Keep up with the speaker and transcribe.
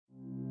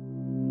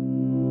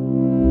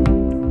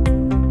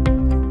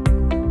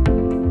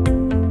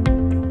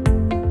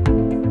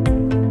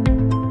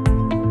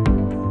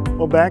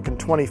back in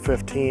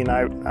 2015,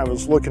 I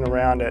was looking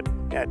around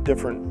at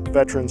different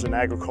veterans and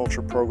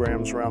agriculture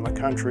programs around the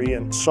country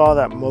and saw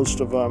that most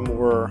of them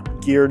were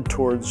geared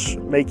towards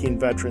making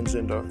veterans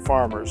into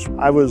farmers.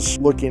 I was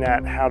looking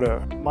at how to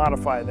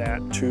modify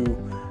that to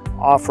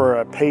offer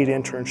a paid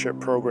internship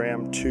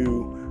program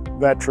to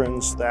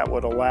veterans that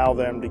would allow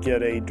them to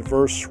get a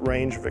diverse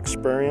range of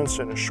experience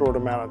in a short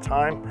amount of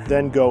time,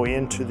 then go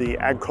into the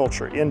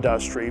agriculture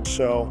industry.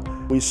 So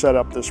we set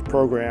up this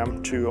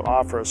program to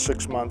offer a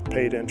 6-month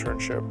paid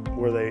internship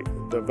where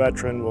the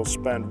veteran will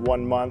spend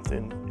 1 month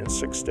in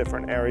 6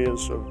 different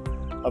areas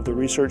of the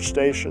research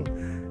station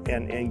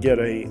and get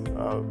a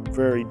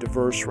very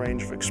diverse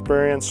range of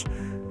experience.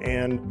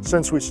 And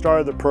since we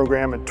started the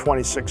program in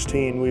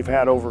 2016, we've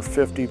had over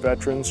 50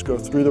 veterans go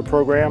through the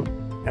program.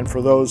 And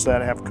for those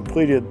that have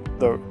completed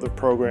the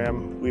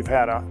program, we've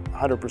had a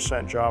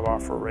 100% job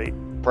offer rate.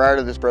 Prior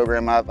to this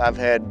program, I've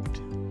had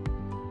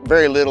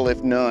very little,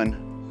 if none,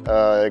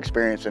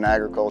 experience in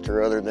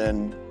agriculture other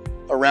than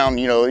around,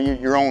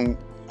 your own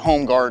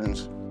home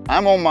gardens.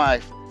 I'm on my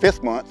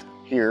 5th month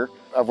here.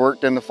 I've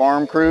worked in the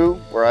farm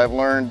crew where I've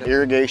learned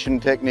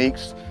irrigation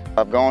techniques.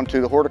 I've gone to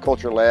the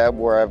horticulture lab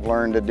where I've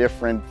learned the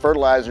different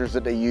fertilizers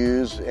that they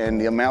use and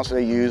the amounts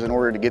they use in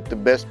order to get the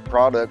best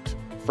product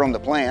from the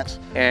plants.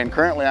 And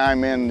currently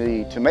I'm in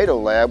the tomato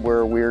lab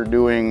where we're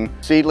doing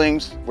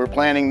seedlings, we're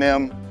planting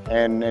them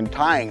and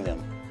tying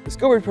them. The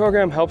Skill Bridge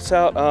program helps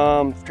out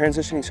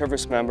transitioning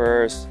service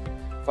members,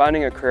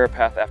 finding a career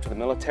path after the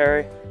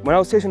military. When I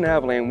was stationed in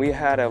Abilene, we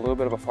had a little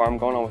bit of a farm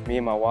going on with me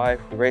and my wife.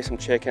 We raised some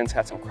chickens,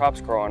 had some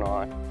crops growing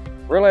on.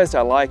 Realized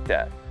I liked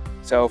that.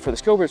 So for the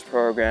Skill Bridge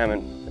program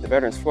and at the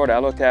Veterans Florida, I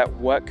looked at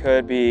what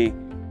could be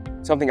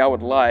something I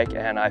would like,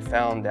 and I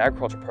found the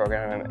agriculture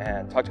program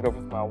and talked it over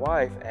with my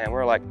wife, and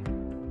we're like,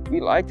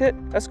 we liked it,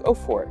 let's go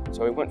for it.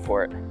 So we went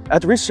for it.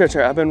 At the research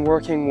center, I've been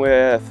working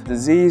with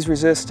disease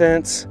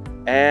resistance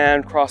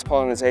and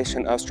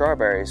cross-pollination of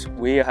strawberries.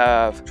 We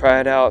have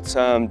tried out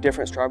some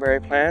different strawberry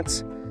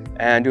plants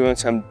and doing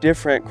some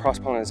different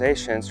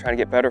cross-pollinations, trying to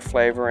get better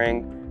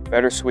flavoring,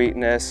 better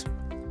sweetness,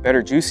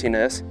 better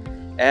juiciness,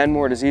 and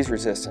more disease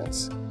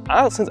resistance.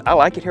 Since I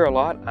like it here a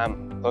lot,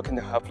 I'm looking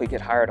to hopefully get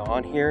hired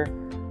on here,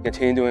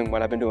 continue doing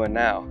what I've been doing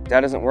now. If that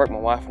doesn't work, my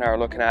wife and I are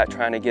looking at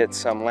trying to get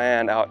some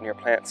land out near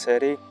Plant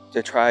City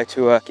to try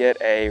to get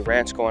a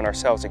ranch going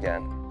ourselves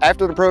again.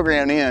 After the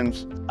program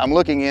ends, I'm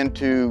looking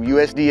into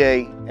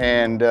USDA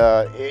and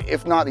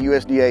if not the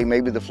USDA,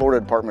 maybe the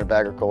Florida Department of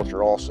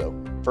Agriculture also.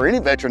 For any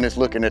veteran that's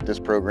looking at this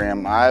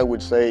program, I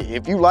would say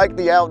if you like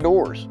the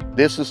outdoors,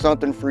 this is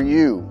something for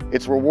you.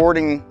 It's a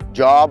rewarding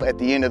job at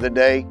the end of the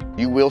day.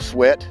 You will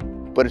sweat,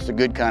 but it's a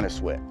good kind of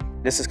sweat.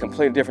 This is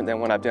completely different than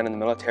what I've done in the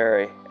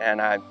military,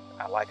 and I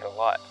like it a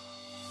lot.